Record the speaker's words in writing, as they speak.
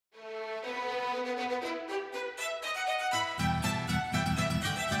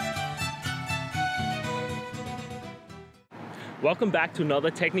Welcome back to another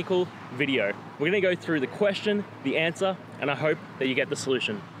technical video. We're gonna go through the question, the answer, and I hope that you get the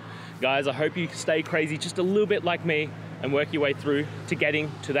solution. Guys, I hope you stay crazy just a little bit like me and work your way through to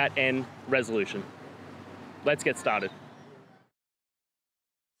getting to that end resolution. Let's get started.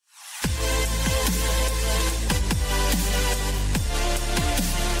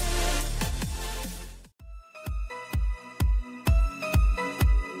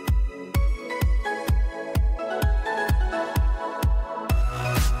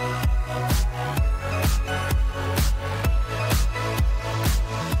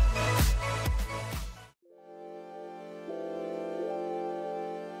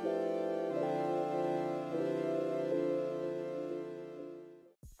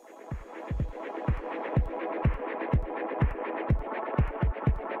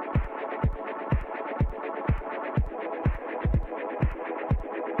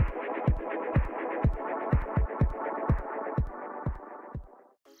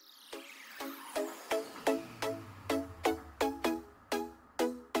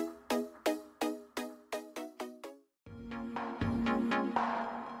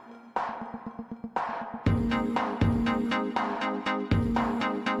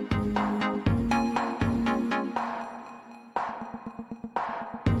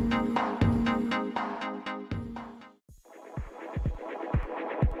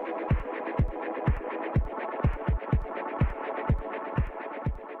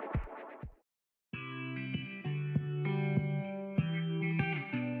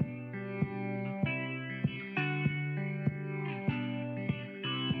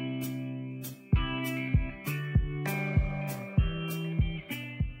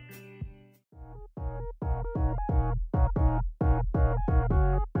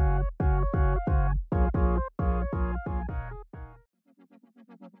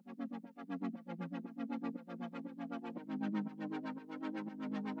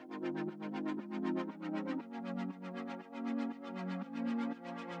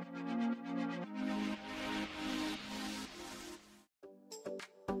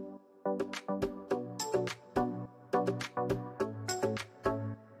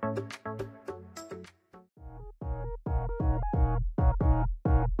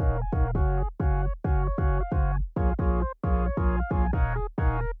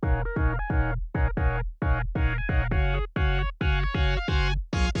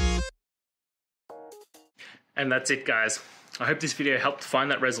 And that's it, guys. I hope this video helped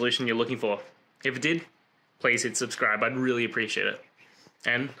find that resolution you're looking for. If it did, please hit subscribe. I'd really appreciate it.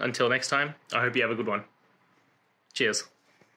 And until next time, I hope you have a good one. Cheers.